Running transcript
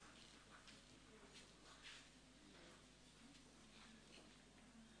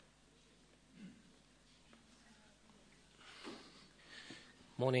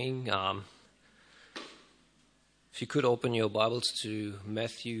Morning. If you could open your Bibles to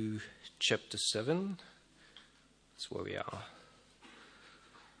Matthew chapter 7. That's where we are.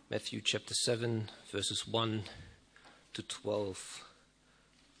 Matthew chapter 7, verses 1 to 12.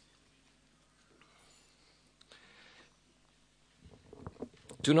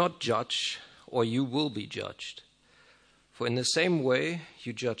 Do not judge, or you will be judged. For in the same way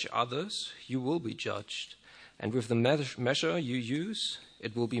you judge others, you will be judged. And with the measure you use,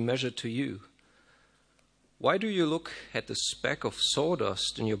 it will be measured to you. Why do you look at the speck of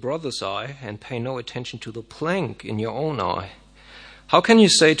sawdust in your brother's eye and pay no attention to the plank in your own eye? How can you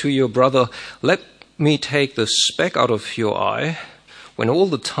say to your brother, "Let me take the speck out of your eye," when all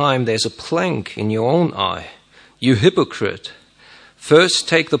the time there's a plank in your own eye? You hypocrite! First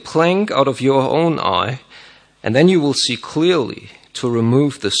take the plank out of your own eye, and then you will see clearly to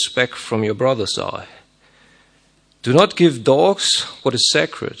remove the speck from your brother's eye. Do not give dogs what is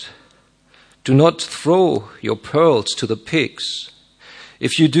sacred. Do not throw your pearls to the pigs.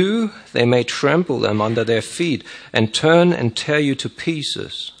 If you do, they may trample them under their feet and turn and tear you to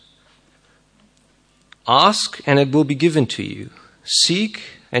pieces. Ask, and it will be given to you. Seek,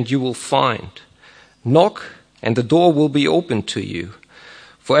 and you will find. Knock, and the door will be opened to you.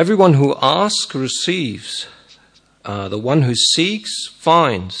 For everyone who asks receives. The one who seeks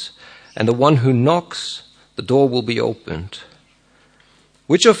finds, and the one who knocks, the door will be opened.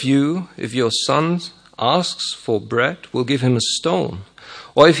 Which of you, if your son asks for bread, will give him a stone?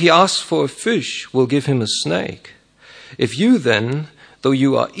 Or if he asks for a fish, will give him a snake? If you then, though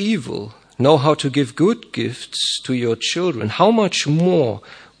you are evil, know how to give good gifts to your children, how much more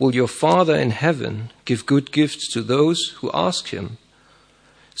will your Father in heaven give good gifts to those who ask him?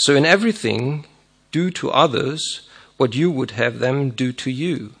 So in everything, do to others what you would have them do to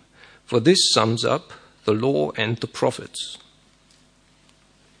you. For this sums up the law and the prophets.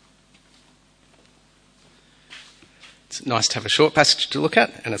 It's nice to have a short passage to look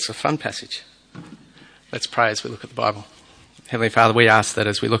at, and it's a fun passage. Let's pray as we look at the Bible. Heavenly Father, we ask that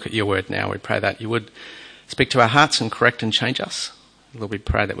as we look at your word now, we pray that you would speak to our hearts and correct and change us. Lord, we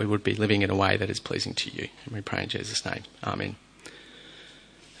pray that we would be living in a way that is pleasing to you. And we pray in Jesus' name. Amen.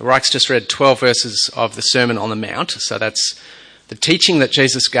 Reich's just read 12 verses of the Sermon on the Mount, so that's the teaching that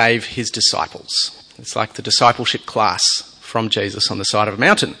Jesus gave his disciples. It's like the discipleship class from Jesus on the side of a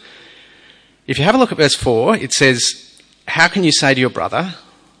mountain. If you have a look at verse 4, it says, "How can you say to your brother,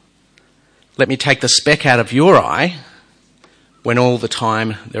 'Let me take the speck out of your eye,' when all the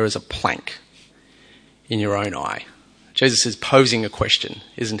time there is a plank in your own eye?" Jesus is posing a question,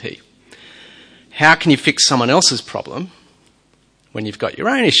 isn't he? How can you fix someone else's problem when you've got your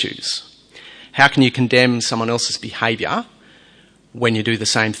own issues? How can you condemn someone else's behaviour when you do the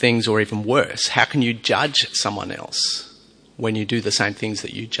same things, or even worse? How can you judge someone else when you do the same things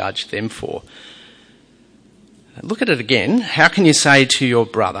that you judge them for? Look at it again. How can you say to your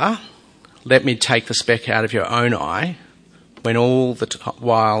brother, "Let me take the speck out of your own eye," when all the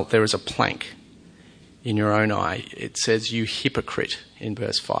while there is a plank in your own eye? It says, "You hypocrite," in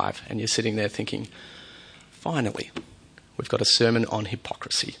verse 5, and you're sitting there thinking, finally, we've got a sermon on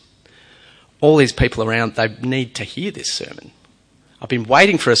hypocrisy. All these people around, they need to hear this sermon. I've been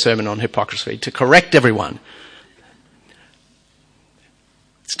waiting for a sermon on hypocrisy to correct everyone.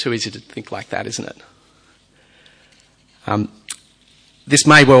 It's too easy to think like that, isn't it? This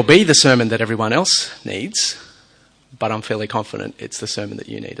may well be the sermon that everyone else needs, but I'm fairly confident it's the sermon that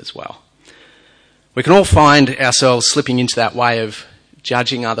you need as well. We can all find ourselves slipping into that way of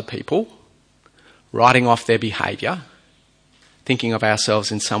judging other people, writing off their behaviour, thinking of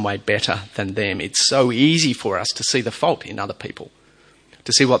ourselves in some way better than them. It's so easy for us to see the fault in other people,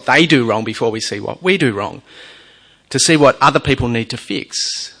 to see what they do wrong before we see what we do wrong, to see what other people need to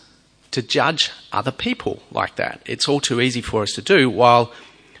fix, to judge other people like that. It's all too easy for us to do while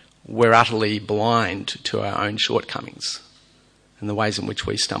we're utterly blind to our own shortcomings and the ways in which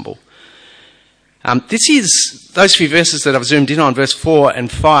we stumble. Those few verses that I've zoomed in on, verse 4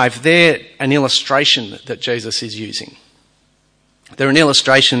 and 5, they're an illustration that Jesus is using. They're an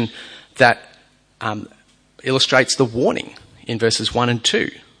illustration that illustrates the warning in verses 1 and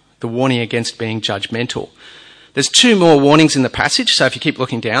 2, the warning against being judgmental. There's two more warnings in the passage, so if you keep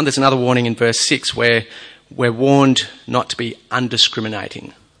looking down, there's another warning in verse 6 where we're warned not to be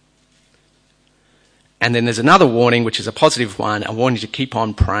undiscriminating. And then there's another warning, which is a positive one, a warning to keep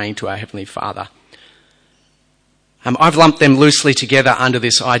on praying to our Heavenly Father. I've lumped them loosely together under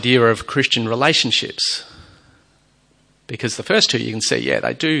this idea of Christian relationships, because the first two you can see,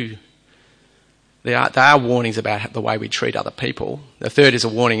 they are warnings about the way we treat other people. The third is a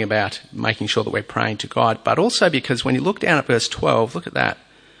warning about making sure that we're praying to God, but also because when you look down at verse 12, look at that.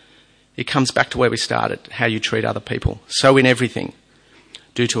 It comes back to where we started, how you treat other people. So in everything,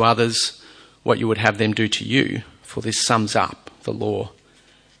 do to others what you would have them do to you, for this sums up the law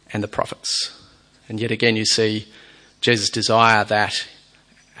and the prophets. And yet again you see Jesus' desire that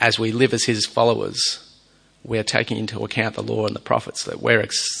as we live as his followers, we're taking into account the law and the prophets, that we're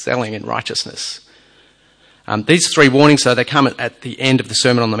excelling in righteousness. These three warnings, though, they come at the end of the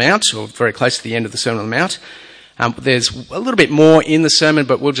Sermon on the Mount, or very close to the end of the Sermon on the Mount. There's a little bit more in the sermon,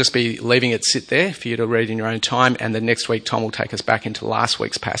 but we'll just be leaving it sit there for you to read in your own time, and then next week Tom will take us back into last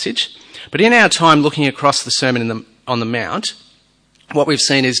week's passage. But in our time looking across the Sermon on the Mount, what we've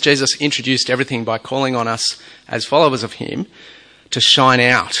seen is Jesus introduced everything by calling on us as followers of him to shine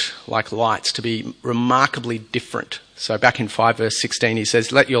out like lights, to be remarkably different. So back in 5 verse 16 he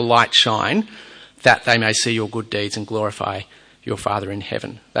says, "Let your light shine, that they may see your good deeds and glorify your Father in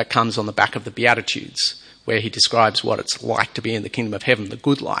heaven." That comes on the back of the Beatitudes, where he describes what it's like to be in the kingdom of heaven, the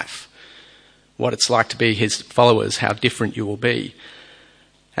good life, what it's like to be his followers, how different you will be.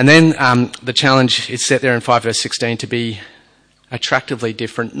 And then the challenge is set there in 5 verse 16 to be attractively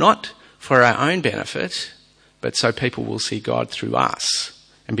different, not for our own benefit, but so people will see God through us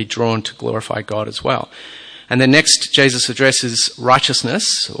and be drawn to glorify God as well. And then next, Jesus addresses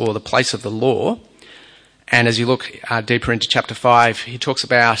righteousness, or the place of the law. And as you look deeper into chapter 5, he talks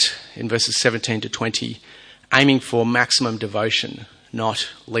about, in verses 17 to 20, aiming for maximum devotion, not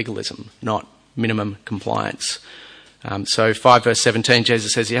legalism, not minimum compliance. So 5 verse 17,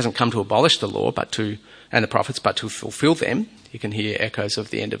 Jesus says he hasn't come to abolish the law and the prophets, but to fulfill them. You can hear echoes of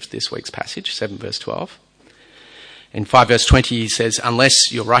the end of this week's passage, 7 verse 12. In 5 verse 20 he says,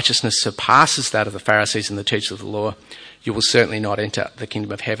 "Unless your righteousness surpasses that of the Pharisees and the teachers of the law, you will certainly not enter the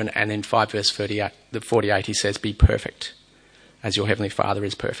kingdom of heaven." And then 5 verse 48 he says, "Be perfect, as your heavenly Father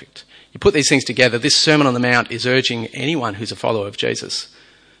is perfect." You put these things together, this Sermon on the Mount is urging anyone who's a follower of Jesus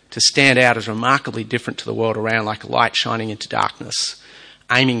to stand out as remarkably different to the world around, like a light shining into darkness,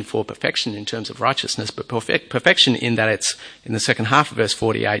 aiming for perfection in terms of righteousness, but perfection in that it's, in the second half of verse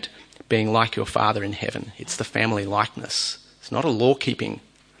 48, being like your Father in heaven. It's the family likeness. It's not a law-keeping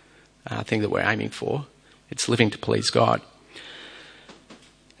thing that we're aiming for. It's living to please God.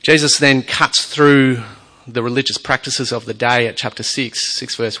 Jesus then cuts through the religious practices of the day at chapter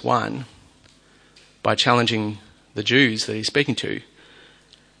 6 verse 1, by challenging the Jews that he's speaking to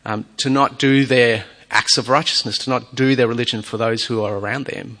not do their acts of righteousness, to not do their religion for those who are around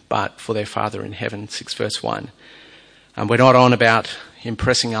them, but for their Father in heaven, 6 verse 1. We're not on about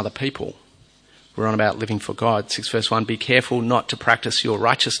impressing other people. We're on about living for God. 6 verse 1, "Be careful not to practice your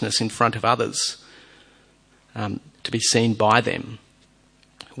righteousness in front of others, to be seen by them."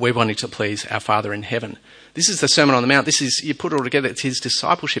 We're wanting to please our Father in heaven. This is the Sermon on the Mount. This is, you put it all together, it's his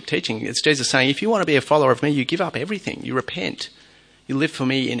discipleship teaching. It's Jesus saying, if you want to be a follower of me, you give up everything. You repent. You live for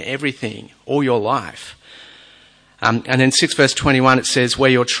me in everything, all your life. And then 6 verse 21, it says, "Where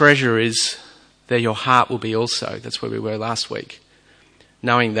your treasure is, there your heart will be also." That's where we were last week.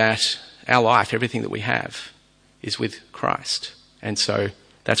 Knowing that our life, everything that we have, is with Christ. And so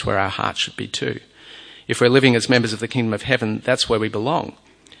that's where our heart should be too. If we're living as members of the kingdom of heaven, that's where we belong.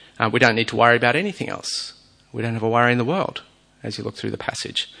 We don't need to worry about anything else. We don't have a worry in the world, as you look through the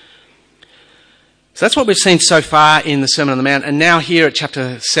passage. So that's what we've seen so far in the Sermon on the Mount. And now here at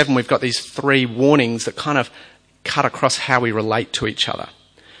chapter 7, we've got these 3 warnings that kind of cut across how we relate to each other.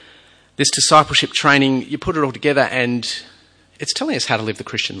 This discipleship training, you put it all together and it's telling us how to live the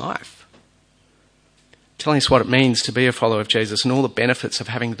Christian life. Telling us what it means to be a follower of Jesus and all the benefits of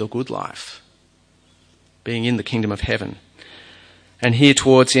having the good life, being in the kingdom of heaven. And here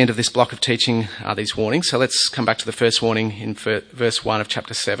towards the end of this block of teaching are these warnings. So let's come back to the first warning in verse 1 of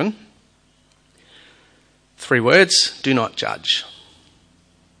chapter 7. 3 words: do not judge.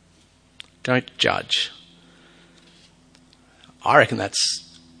 Don't judge. I reckon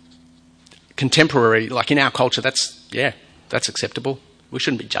that's contemporary, like in our culture, that's acceptable. We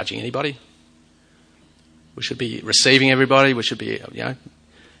shouldn't be judging anybody. We should be receiving everybody. We should be,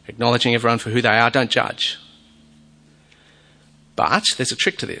 acknowledging everyone for who they are. Don't judge. But there's a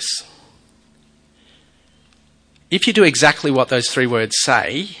trick to this. If you do exactly what those 3 words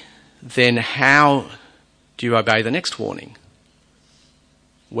say, then how do you obey the next warning,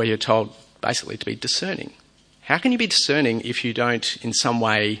 where you're told basically to be discerning? How can you be discerning if you don't in some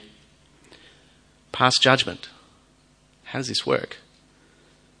way pass judgment? How does this work?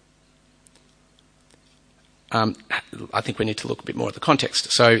 I think we need to look a bit more at the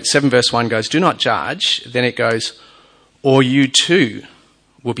context. So 7 verse 1 goes, "Do not judge." Then it goes, "Or you too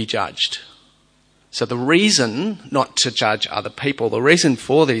will be judged." So the reason not to judge other people, the reason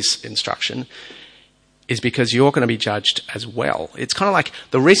for this instruction is because you're going to be judged as well. It's kind of like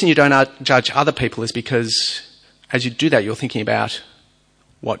the reason you don't judge other people is because as you do that, you're thinking about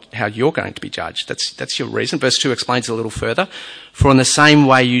how you're going to be judged. That's your reason. Verse 2 explains it a little further. For in the same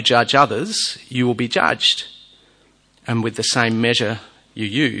way you judge others, you will be judged. And with the same measure you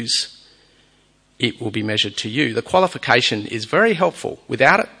use, it will be measured to you. The qualification is very helpful.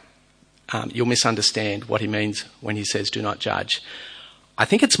 Without it, you'll misunderstand what he means when he says do not judge. I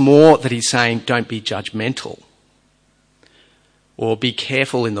think it's more that he's saying don't be judgmental or be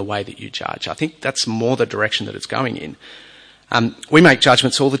careful in the way that you judge. I think that's more the direction that it's going in. We make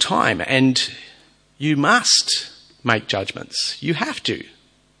judgments all the time, and you must make judgments. You have to.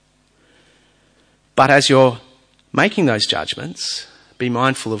 But as you're making those judgments, be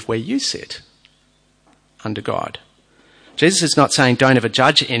mindful of where you sit under God. Jesus is not saying don't ever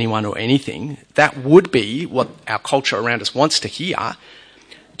judge anyone or anything. That would be what our culture around us wants to hear.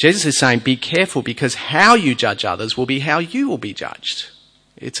 Jesus is saying be careful because how you judge others will be how you will be judged.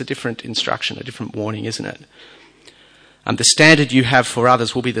 It's a different instruction, a different warning, isn't it? The standard you have for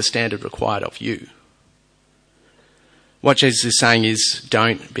others will be the standard required of you. What Jesus is saying is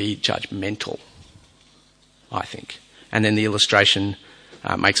don't be judgmental, I think. And then the illustration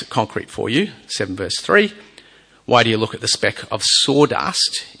makes it concrete for you. 7 verse 3. Why do you look at the speck of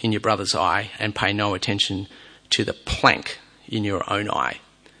sawdust in your brother's eye and pay no attention to the plank in your own eye?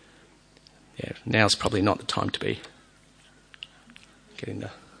 Yeah, now's probably not the time to be getting the...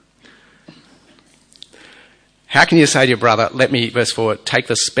 How can you say to your brother, verse 4, take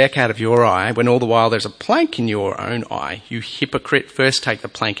the speck out of your eye when all the while there's a plank in your own eye? You hypocrite, first take the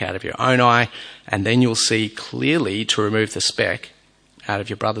plank out of your own eye and then you'll see clearly to remove the speck out of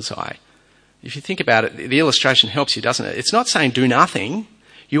your brother's eye. If you think about it, the illustration helps you, doesn't it? It's not saying do nothing.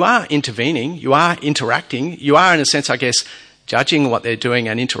 You are intervening, you are interacting, you are in a sense, I guess, judging what they're doing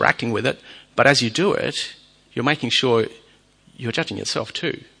and interacting with it. But as you do it, you're making sure you're judging yourself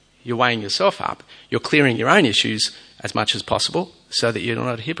too. You're weighing yourself up. You're clearing your own issues as much as possible so that you're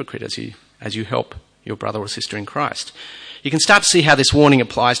not a hypocrite as you help your brother or sister in Christ. You can start to see how this warning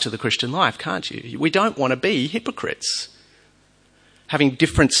applies to the Christian life, can't you? We don't want to be hypocrites, having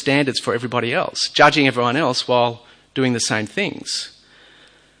different standards for everybody else, judging everyone else while doing the same things.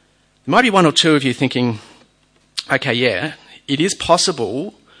 There might be one or two of you thinking, okay, yeah, it is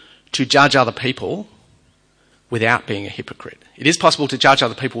possible to judge other people without being a hypocrite. It is possible to judge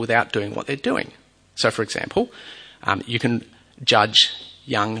other people without doing what they're doing. So, for example, you can judge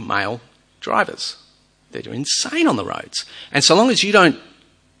young male drivers. They're doing insane on the roads. And so long as you don't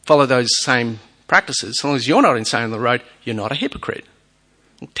follow those same practices, so long as you're not insane on the road, you're not a hypocrite.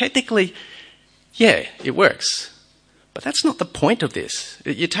 And technically, yeah, it works. But that's not the point of this.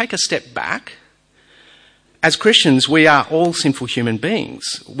 You take a step back. As Christians, we are all sinful human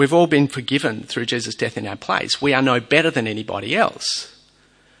beings. We've all been forgiven through Jesus' death in our place. We are no better than anybody else.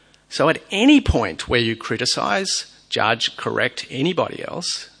 So at any point where you criticise, judge, correct anybody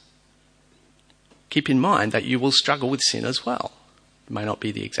else, keep in mind that you will struggle with sin as well. It may not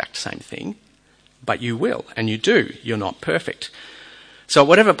be the exact same thing, but you will, and you do. You're not perfect. So at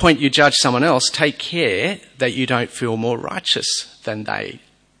whatever point you judge someone else, take care that you don't feel more righteous than they.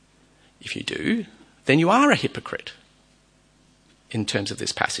 If you do, then you are a hypocrite in terms of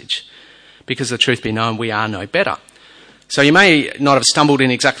this passage. Because the truth be known, we are no better. So you may not have stumbled in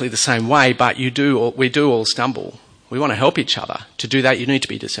exactly the same way, but we do all stumble. We want to help each other. To do that, you need to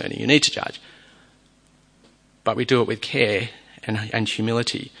be discerning. You need to judge. But we do it with care and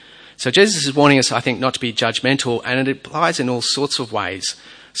humility. So Jesus is warning us, I think, not to be judgmental, and it applies in all sorts of ways.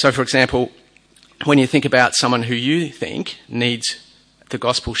 So, for example, when you think about someone who you think needs the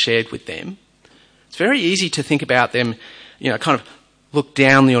gospel shared with them, it's very easy to think about them, kind of look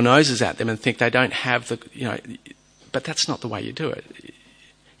down your noses at them and think they don't have but that's not the way you do it.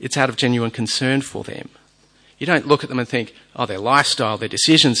 It's out of genuine concern for them. You don't look at them and think, oh, their lifestyle, their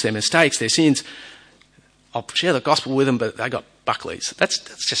decisions, their mistakes, their sins, I'll share the gospel with them, but they got Buckleys. That's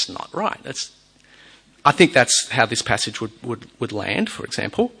just not right. I think that's how this passage would land, for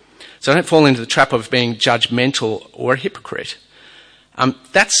example. So don't fall into the trap of being judgmental or a hypocrite.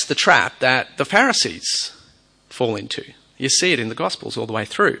 That's the trap that the Pharisees fall into. You see it in the Gospels all the way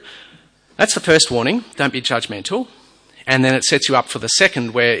through. That's the first warning, don't be judgmental. And then it sets you up for the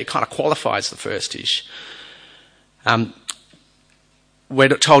second, where it kind of qualifies the first-ish. We're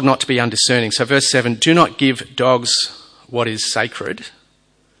told not to be undiscerning. So verse 7, do not give dogs what is sacred.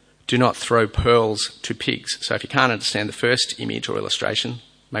 Do not throw pearls to pigs. So if you can't understand the first image or illustration,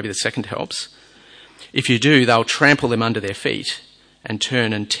 maybe the second helps. If you do, they'll trample them under their feet and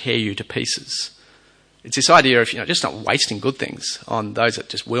turn and tear you to pieces. It's this idea of, just not wasting good things on those that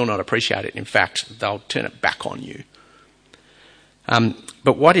just will not appreciate it. In fact, they'll turn it back on you.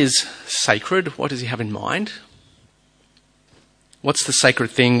 But what is sacred? What does he have in mind? What's the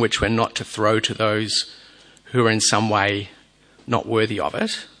sacred thing which we're not to throw to those who are in some way not worthy of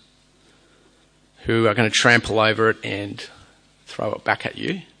it, who are going to trample over it and throw it back at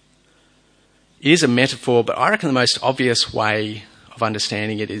you? It is a metaphor, but I reckon the most obvious way of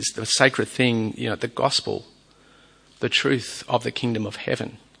understanding it is the sacred thing, the gospel, the truth of the kingdom of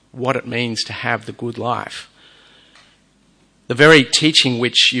heaven, what it means to have the good life. The very teaching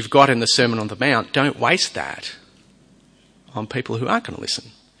which you've got in the Sermon on the Mount, don't waste that on people who aren't going to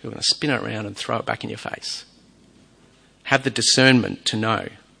listen, who are going to spin it around and throw it back in your face. Have the discernment to know,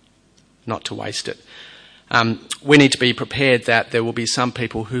 not to waste it. We need to be prepared that there will be some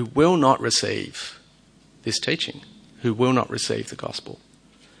people who will not receive this teaching, who will not receive the gospel.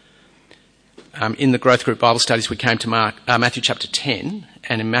 In the Growth Group Bible studies, we came to Matthew chapter 10,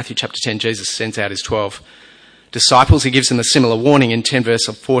 and in Matthew chapter 10, Jesus sends out his 12 disciples. He gives them a similar warning in 10 verse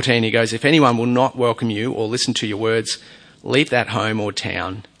 14. He goes, "If anyone will not welcome you or listen to your words, leave that home or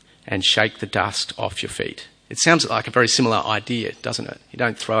town and shake the dust off your feet." It sounds like a very similar idea, doesn't it? You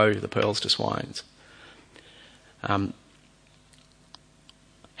don't throw the pearls to swines.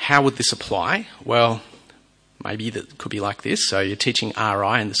 How would this apply? Well, maybe that could be like this. So you're teaching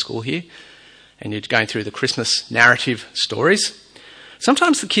RI in the school here, and you're going through the Christmas narrative stories.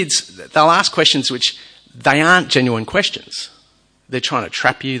 Sometimes the kids, they'll ask questions which they aren't genuine questions. They're trying to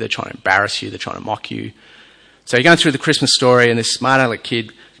trap you, they're trying to embarrass you, they're trying to mock you. So you're going through the Christmas story, and this smart aleck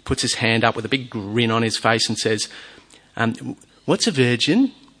kid puts his hand up with a big grin on his face and says, "What's a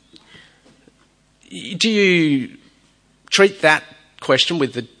virgin?" Do you treat that question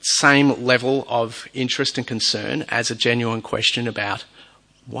with the same level of interest and concern as a genuine question about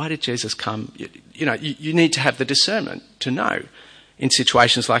why did Jesus come? You need to have the discernment to know in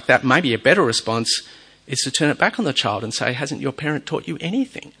situations like that. Maybe a better response is to turn it back on the child and say, "Hasn't your parent taught you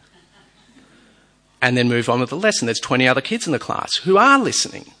anything?" And then move on with the lesson. There's 20 other kids in the class who are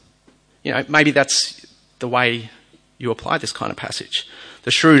listening. Maybe that's the way you apply this kind of passage. The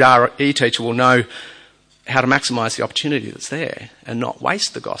shrewd RE teacher will know how to maximise the opportunity that's there and not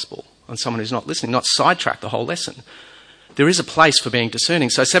waste the gospel on someone who's not listening, not sidetrack the whole lesson. There is a place for being discerning.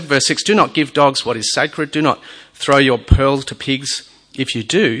 So 7 verse 6, "Do not give dogs what is sacred. Do not throw your pearls to pigs. If you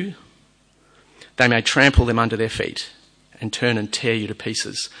do, they may trample them under their feet and turn and tear you to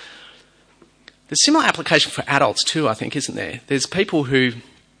pieces." There's similar application for adults too, I think, isn't there? There's people who,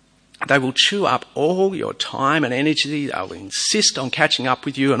 they will chew up all your time and energy. They'll insist on catching up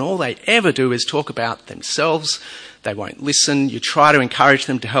with you, and all they ever do is talk about themselves. They won't listen. You try to encourage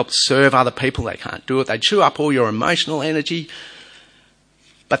them to help serve other people. They can't do it. They chew up all your emotional energy,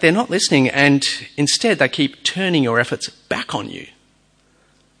 but they're not listening, and instead they keep turning your efforts back on you.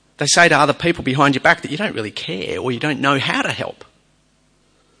 They say to other people behind your back that you don't really care or you don't know how to help.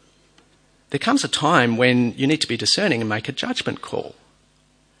 There comes a time when you need to be discerning and make a judgment call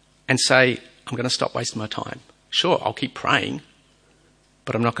and say, "I'm going to stop wasting my time. Sure, I'll keep praying,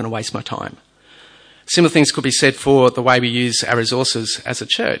 but I'm not going to waste my time." Similar things could be said for the way we use our resources as a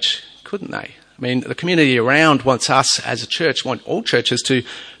church, couldn't they? I mean, the community around wants us as a church, want all churches to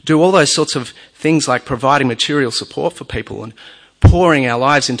do all those sorts of things like providing material support for people and pouring our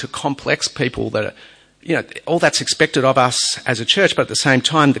lives into complex people that are, all that's expected of us as a church, but at the same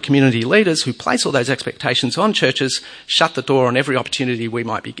time, the community leaders who place all those expectations on churches shut the door on every opportunity we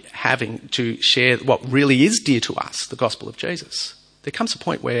might be having to share what really is dear to us, the gospel of Jesus. There comes a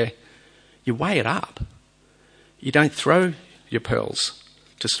point where you weigh it up. You don't throw your pearls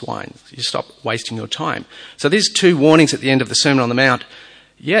to swine. You stop wasting your time. So these 2 warnings at the end of the Sermon on the Mount,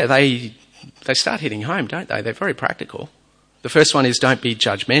 they start hitting home, don't they? They're very practical. The first one is don't be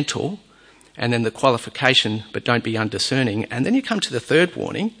judgmental. And then the qualification, but don't be undiscerning. And then you come to the third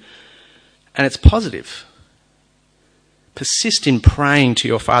warning, and it's positive. Persist in praying to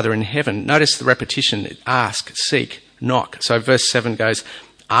your Father in heaven. Notice the repetition, ask, seek, knock. So verse 7 goes,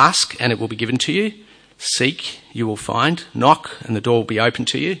 ask and it will be given to you. Seek, you will find. Knock and the door will be open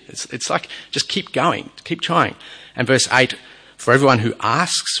to you. It's like, just keep going, keep trying. And verse 8, for everyone who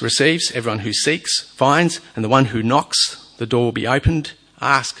asks receives, everyone who seeks finds, and the one who knocks, the door will be opened.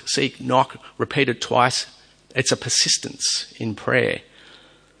 Ask, seek, knock, repeated twice. It's a persistence in prayer.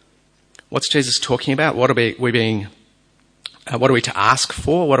 What's Jesus talking about? What are we to ask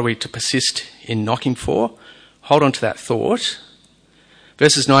for? What are we to persist in knocking for? Hold on to that thought.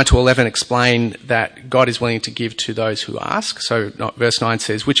 Verses 9 to 11 explain that God is willing to give to those who ask. So verse 9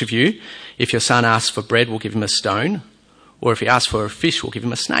 says, which of you, if your son asks for bread, will give him a stone? Or if he asks for a fish, will give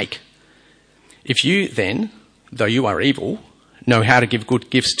him a snake? If you then, though you are evil, know how to give good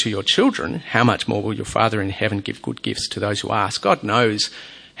gifts to your children, how much more will your Father in heaven give good gifts to those who ask? God knows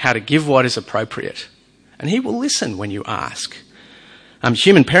how to give what is appropriate, and he will listen when you ask.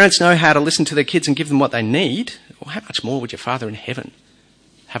 Human parents know how to listen to their kids and give them what they need. Well, how much more would your Father in heaven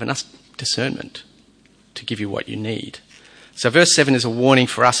have enough discernment to give you what you need? So verse 7 is a warning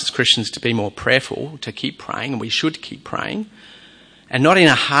for us as Christians to be more prayerful, to keep praying, and we should keep praying, and not in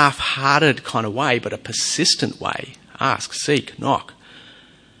a half-hearted kind of way, but a persistent way. Ask, seek, knock.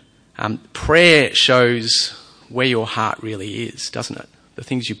 Prayer shows where your heart really is, doesn't it? The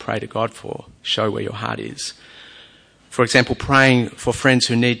things you pray to God for show where your heart is. For example, praying for friends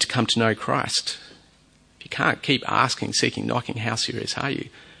who need to come to know Christ. You can't keep asking, seeking, knocking, how serious are you?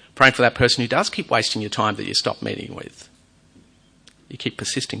 Praying for that person who does keep wasting your time that you stop meeting with. You keep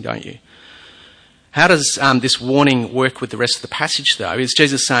persisting, don't you? How does this warning work with the rest of the passage, though? Is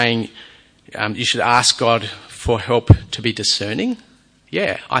Jesus saying you should ask God for help to be discerning?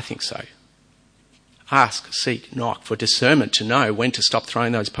 Yeah, I think so. Ask, seek, knock for discernment to know when to stop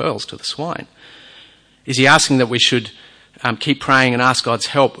throwing those pearls to the swine. Is he asking that we should keep praying and ask God's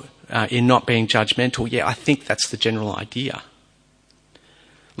help in not being judgmental? Yeah, I think that's the general idea.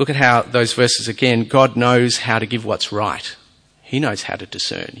 Look at how those verses again, God knows how to give what's right. He knows how to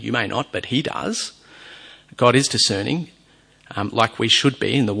discern. You may not, but he does. God is discerning, like we should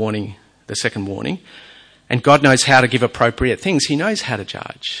be in the second warning. And God knows how to give appropriate things. He knows how to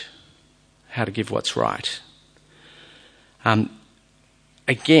judge, how to give what's right.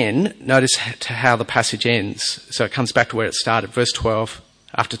 Again, notice how the passage ends. So it comes back to where it started. Verse 12,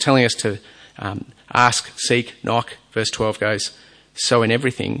 after telling us to ask, seek, knock, verse 12 goes, so in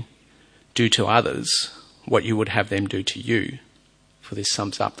everything, do to others what you would have them do to you. For this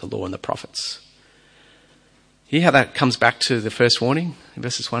sums up the law and the prophets. Hear how that comes back to the first warning in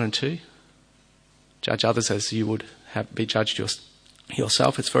verses 1 and 2? Judge others as you would be judged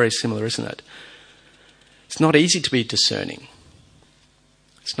yourself. It's very similar, isn't it? It's not easy to be discerning.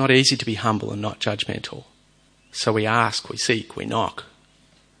 It's not easy to be humble and not judgmental. So we ask, we seek, we knock.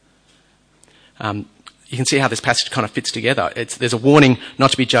 You can see how this passage kind of fits together. There's a warning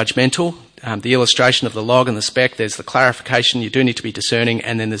not to be judgmental, the illustration of the log and the speck, there's the clarification, you do need to be discerning,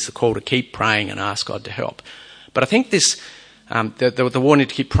 and then there's the call to keep praying and ask God to help. But I think this, the warning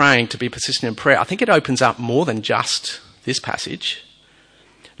to keep praying, to be persistent in prayer, I think it opens up more than just this passage.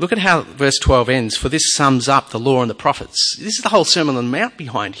 Look at how verse 12 ends. For this sums up the law and the prophets. This is the whole Sermon on the Mount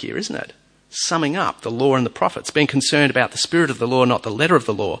behind here, isn't it? Summing up the law and the prophets, being concerned about the spirit of the law, not the letter of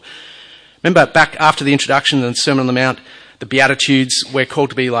the law. Remember back after the introduction of the Sermon on the Mount, the Beatitudes, we're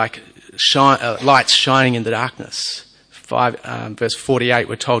called to be like lights shining in the darkness. Verse 48,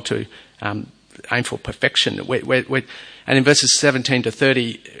 we're told to aim for perfection. And in verses 17 to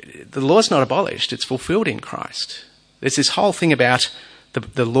 30, the law's not abolished, it's fulfilled in Christ. There's this whole thing about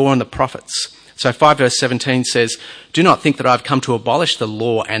the law and the prophets. So 5 verse 17 says, do not think that I've come to abolish the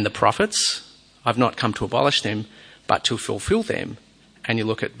law and the prophets. I've not come to abolish them, but to fulfill them. And you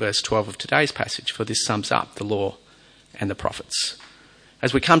look at verse 12 of today's passage, for this sums up the law and the prophets.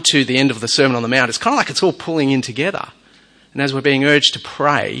 As we come to the end of the Sermon on the Mount, it's kind of like it's all pulling in together. And as we're being urged to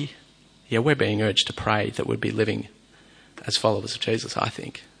pray, we're being urged to pray that we'd be living as followers of Jesus, I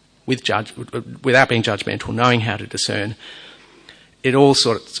think, without being judgmental, knowing how to discern. It all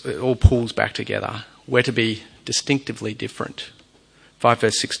pulls back together. We're to be distinctively different. 5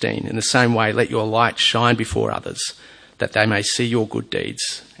 verse 16, in the same way, let your light shine before others, that they may see your good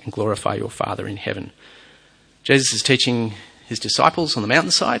deeds and glorify your Father in heaven. Jesus is teaching his disciples on the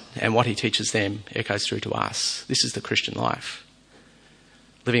mountainside, and what he teaches them echoes through to us. This is the Christian life.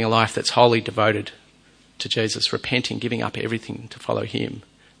 Living a life that's wholly devoted to Jesus, repenting, giving up everything to follow him,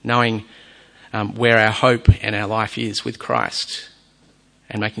 knowing where our hope and our life is with Christ,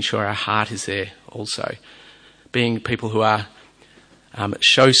 and making sure our heart is there also. Being people who are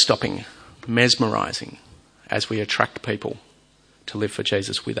show-stopping, mesmerising, as we attract people to live for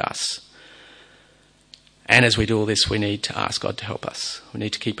Jesus with us. And as we do all this, we need to ask God to help us. We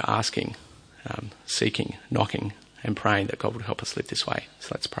need to keep asking, seeking, knocking, and praying that God would help us live this way. So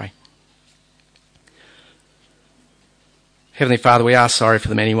let's pray. Heavenly Father, we are sorry for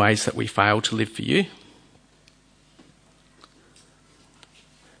the many ways that we fail to live for you.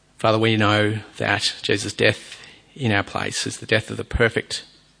 Father, we know that Jesus' death in our place is the death of the perfect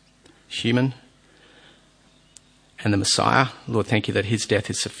human and the Messiah. Lord, thank you that his death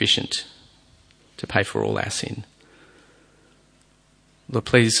is sufficient to pay for all our sin. Lord,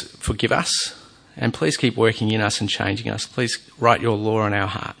 please forgive us, and please keep working in us and changing us. Please write your law on our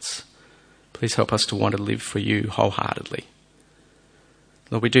hearts. Please help us to want to live for you wholeheartedly.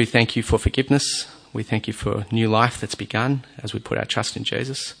 Lord, we do thank you for forgiveness. We thank you for new life that's begun as we put our trust in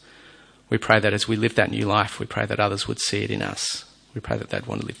Jesus. We pray that as we live that new life, we pray that others would see it in us. We pray that they'd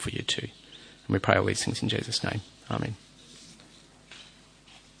want to live for you too. And we pray all these things in Jesus' name. Amen.